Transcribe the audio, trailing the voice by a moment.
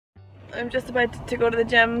I'm just about to go to the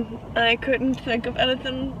gym and I couldn't think of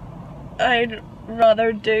anything I'd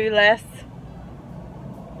rather do less.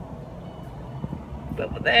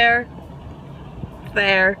 But there.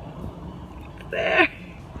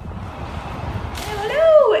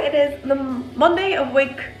 Hello! It is the Monday of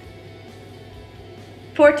week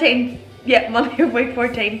 14. Yeah, Monday of week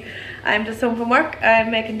 14. I'm just home from work.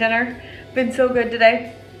 I'm making dinner. Been so good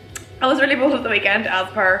today. I was really bored at the weekend as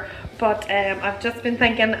per, but I've just been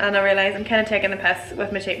thinking and I realise I'm kind of taking the piss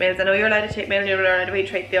with my cheat meals. I know you're allowed to cheat meal and you're allowed to eat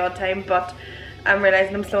treat the odd time, but I'm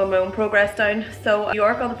realising I'm slowing my own progress down. So New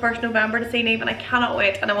York on the 1st November to see Neve and I cannot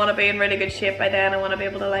wait, and I want to be in really good shape by then. I want to be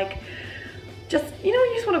able to like just, you know,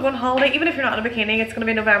 you just want to go on holiday. Even if you're not in a bikini, it's going to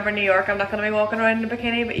be November in New York. I'm not going to be walking around in a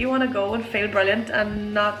bikini, but you want to go and feel brilliant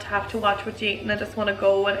and not have to watch what you eat. And I just want to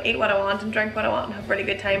go and eat what I want and drink what I want and have a really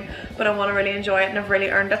good time. But I want to really enjoy it and I've really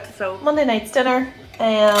earned it. So Monday night's dinner.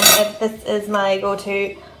 This is my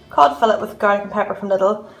go-to cod fillet with garlic and pepper from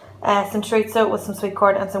Lidl. Some chorizo with some sweet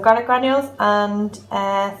corn and some garlic granules, and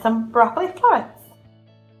some broccoli florets.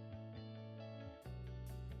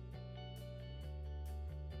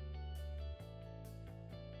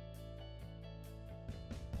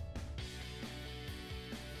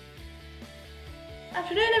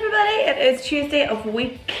 Afternoon everybody, it is Tuesday of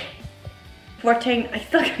week 14, I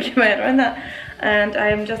still can't get my head around that, and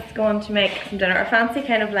I'm just going to make some dinner, a fancy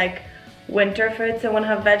kind of like winter food. So I'm going to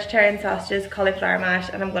have vegetarian sausages, cauliflower mash,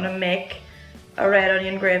 and I'm going to make a red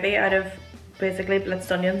onion gravy out of basically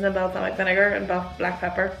blitzed onions and balsamic vinegar and black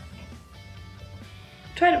pepper.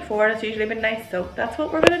 Tried it before and it's usually been nice, so that's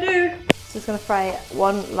what we're going to do. Just going to fry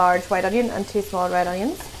one large white onion and 2 small red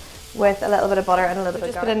onions with a little bit of butter and a little bit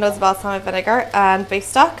of garlic. Just put in loads of balsamic vinegar and beef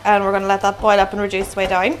stock, and we're going to let that boil up and reduce way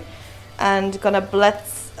down, and going to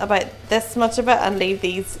blitz about this much of it and leave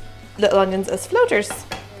these little onions as floaters.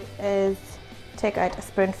 Is take out a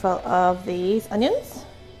spoonful of these onions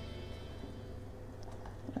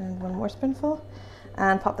and one more spoonful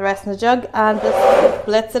and pop the rest in the jug and just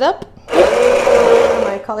blitz it up.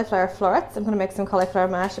 My cauliflower florets, I'm going to make some cauliflower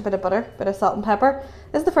mash, a bit of butter, a bit of salt and pepper.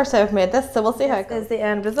 This is the first time I've made this, so we'll see how it goes. This is the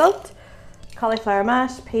end result. Cauliflower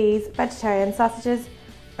mash, peas, vegetarian sausages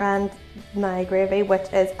and my gravy,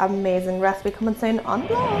 which is amazing. Recipe coming soon on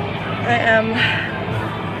vlog. I am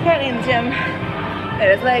currently in the gym. It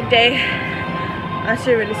is leg day.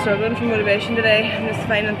 Actually really struggling for motivation today. I'm just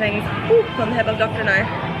finding things on the hip of Dr. now.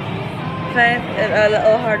 I find it a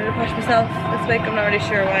little harder to push myself this week. I'm not really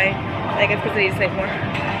sure why. I think it's because I need to sleep more.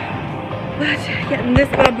 But getting this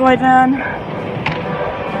bad boy done.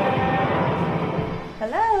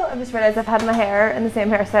 Hello, I just realised I've had my hair in the same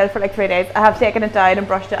hairstyle for like 3 days. I have taken it down and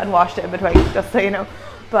brushed it and washed it in between, just so you know.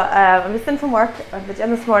 But I'm just in from work. I went to the gym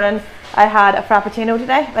this morning. I had a frappuccino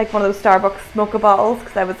today, like one of those Starbucks mocha bottles,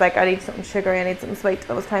 because I was like, I need something sugary, I need something sweet.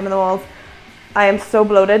 I was climbing the walls. I am so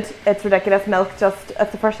bloated, it's ridiculous. Milk just,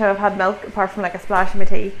 it's the first time I've had milk apart from like a splash in my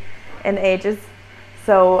tea in ages.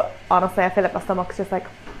 So honestly, I feel like my stomach's just like.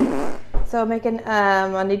 So I'm making,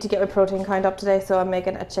 I need to get my protein count up today, so I'm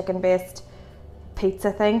making a chicken based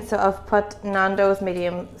pizza thing. So I've put Nando's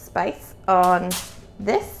medium spice on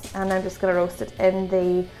this, and I'm just going to roast it in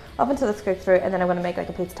the oven until it's cooked through, and then I'm going to make like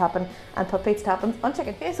a pizza topping and put pizza toppings on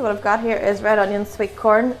chicken. Okay, so what I've got here is red onion, sweet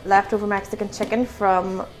corn, leftover Mexican chicken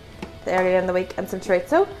from earlier in the week, and some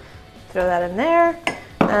chorizo. Throw that in there,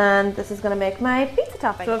 and this is going to make my pizza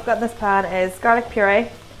topping. So I've got in this pan is garlic puree,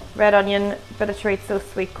 red onion, bit of chorizo,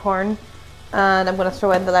 sweet corn, and I'm going to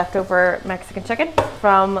throw in the leftover Mexican chicken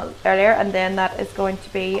from earlier, and then that is going to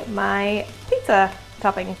be my pizza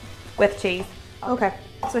topping with cheese. Okay,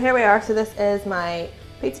 so here we are. So this is my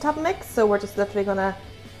pizza topping mix. So we're just literally going to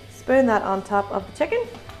spoon that on top of the chicken,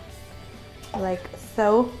 like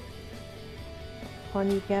so. When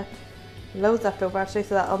you get loads left over actually,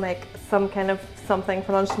 so that'll make some kind of something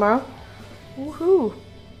for lunch tomorrow. Woohoo!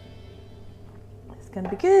 It's gonna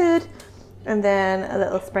be good. And then a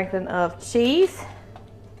little sprinkling of cheese.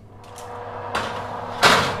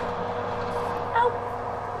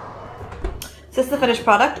 So this is the finished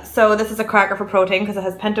product. So this is a cracker for protein because it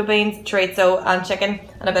has pinto beans, chorizo and chicken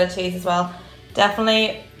and a bit of cheese as well.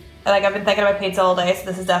 Definitely, like I've been thinking about pizza all day, so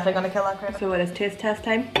this is definitely going to kill that craving. So it is taste test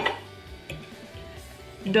time.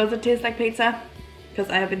 Does it taste like pizza? Because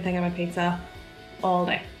I have been thinking about pizza all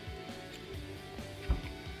day.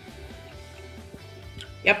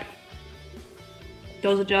 Yep.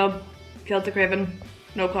 Does the job, kills the craving,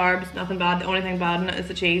 no carbs, nothing bad. The only thing bad in it is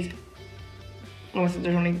the cheese. There's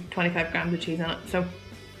only 25 grams of cheese in it, so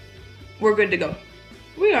we're good to go.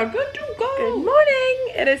 We are good to go. Good morning.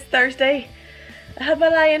 It is Thursday. I had my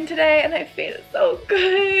lie-in today and I feel so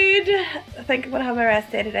good. I think I'm gonna have my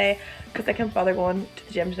rest day today. because I can't bother going to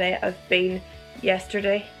the gym today. I've been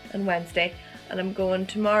yesterday and Wednesday, and I'm going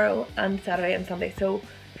tomorrow and Saturday and Sunday, so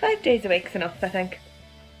 5 days a week's enough, I think,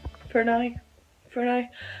 for now.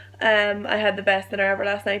 I had the best dinner ever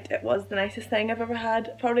last night. It was the nicest thing I've ever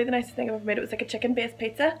had, probably the nicest thing I've ever made. It was like a chicken based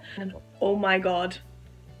pizza, and oh my god,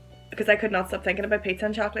 because I could not stop thinking about pizza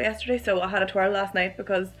and chocolate yesterday, so I had a twirl last night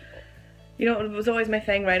because, you know, it was always my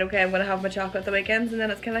thing, right, okay, I'm going to have my chocolate at the weekends, and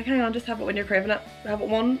then it's kind of like, hang on, just have it when you're craving it. Have it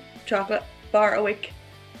one chocolate bar a week,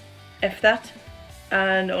 if that,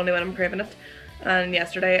 and only when I'm craving it. And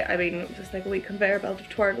yesterday, I mean, it was just like a wee conveyor belt of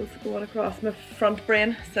twirls going across my front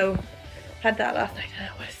brain, so had that last night and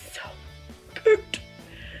it was so good.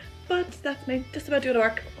 But that's me, just about doing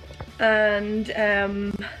work. And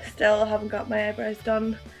still haven't got my eyebrows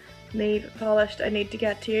done, need polished. I need to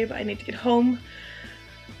get to you, but I need to get home.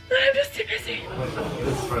 And I'm just too busy.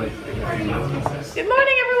 Good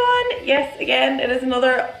morning, everyone. Yes, again, it is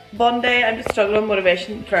another Monday. I'm just struggling with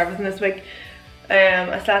motivation for everything this week.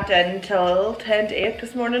 I slept in till 10 to 8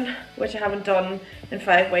 this morning, which I haven't done in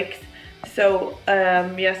 5 weeks. So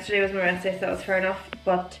yesterday was my rest day, so that was fair enough,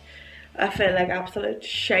 but I feel like absolute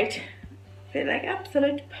shite. I feel like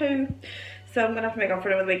absolute poo. So I'm gonna have to make up for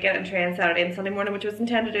it over the weekend and train Saturday and Sunday morning, which was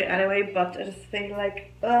intended to do anyway, but I just feel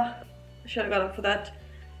like, I should have got up for that.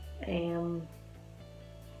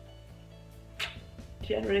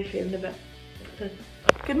 Generally feeling a bit.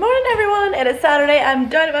 Good morning, everyone. It is Saturday. I'm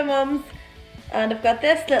down at my mum's, and I've got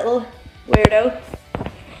this little weirdo,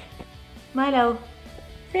 Milo.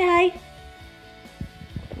 Say hi.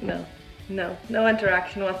 No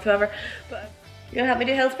interaction whatsoever. But you gonna help me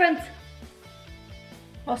do hill sprints?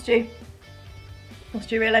 Must you?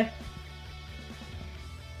 Must you really?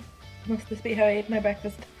 Must this be how I ate my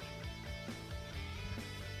breakfast?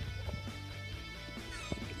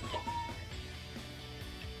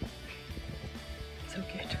 So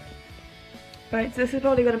cute. Right, so this is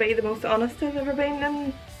probably gonna be the most honest I've ever been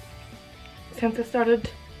in since I started.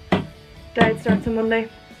 Diet starts on Monday.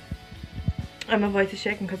 And my voice is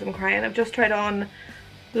shaking because I'm crying. I've just tried on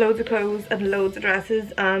loads of clothes and loads of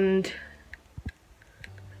dresses, and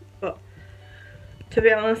but to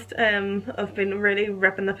be honest, I've been really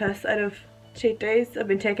ripping the piss out of cheat days. I've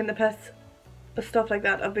been taking the piss, stuff like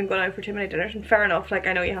that. I've been going out for too many dinners, and fair enough, like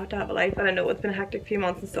I know you have to have a life, and I know it's been a hectic few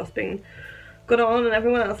months and stuff's been going on, and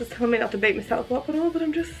everyone else is telling me not to beat myself up and all, but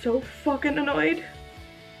I'm just so fucking annoyed.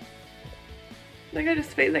 Like I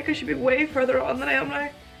just feel like I should be way further on than I am now.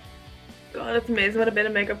 God, it's amazing what a bit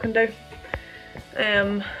of makeup can do.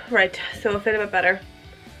 Right, so I feel a bit better.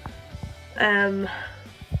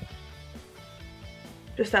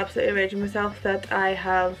 Just absolutely raging myself that I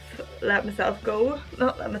have let myself go.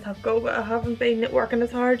 Not let myself go, but I haven't been working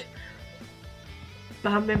as hard.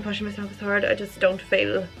 I haven't been pushing myself as hard. I just don't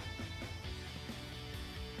feel...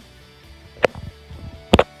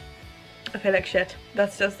 I feel like shit.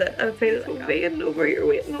 That's just it. I feel like being over your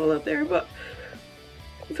weight and all that there, but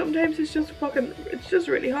sometimes it's just fucking, it's just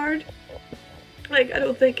really hard. Like, I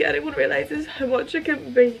don't think anyone realises how much it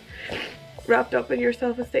can be wrapped up in your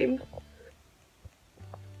self-esteem.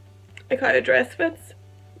 Like how a dress fits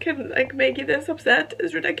can like make you this upset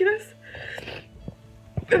is ridiculous.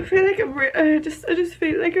 I feel like I just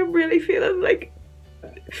feel like I'm really feeling like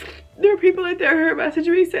there are people out there who are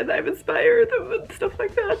messaging me saying that I've inspired them and stuff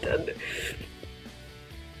like that, and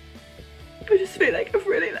I just feel like I've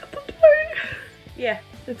really let them down. Yeah,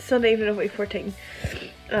 it's Sunday evening of week 14,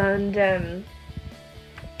 and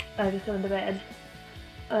I just went to bed.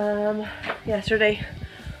 Yesterday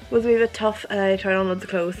was a wee bit tough. I tried on loads of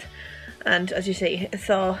clothes, and as you see,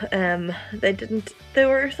 saw they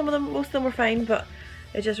were, some of them, most of them were fine, but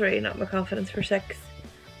it just really knocked my confidence for 6.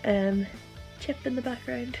 Chip in the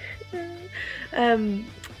background.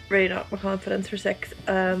 Really knocked my confidence for 6.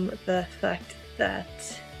 The fact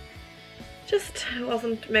that just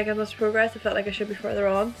wasn't making much progress. I felt like I should be further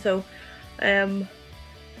on, so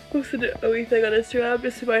posted a wee thing on Instagram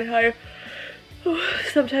just about how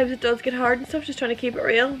sometimes it does get hard and stuff, just trying to keep it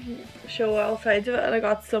real, show all sides of it, and I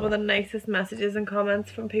got some of the nicest messages and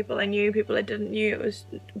comments from people I knew, people I didn't knew. It was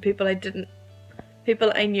people I knew,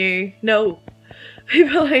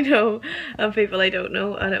 people I know and people I don't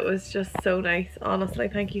know, and it was just so nice. Honestly,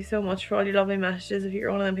 thank you so much for all your lovely messages. If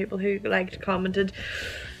you're one of them people who liked, commented,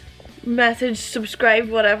 messaged, subscribed,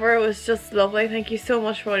 whatever, it was just lovely. Thank you so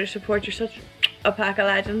much for all your support. You're such a pack of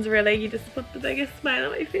legends, really. You just put the biggest smile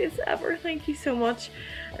on my face ever. Thank you so much.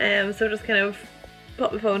 So just kind of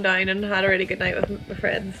put my phone down and had a really good night with my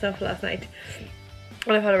friends and stuff last night.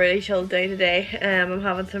 And I've had a really chilled day today. I'm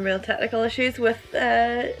having some real technical issues with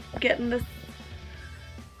getting this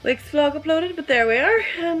week's vlog uploaded, but there we are.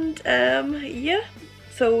 And yeah,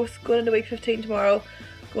 So going into week 15 tomorrow,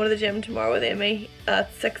 going to the gym tomorrow with Amy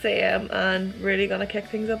at 6 AM and really gonna kick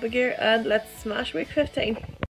things up a gear, and let's smash week 15.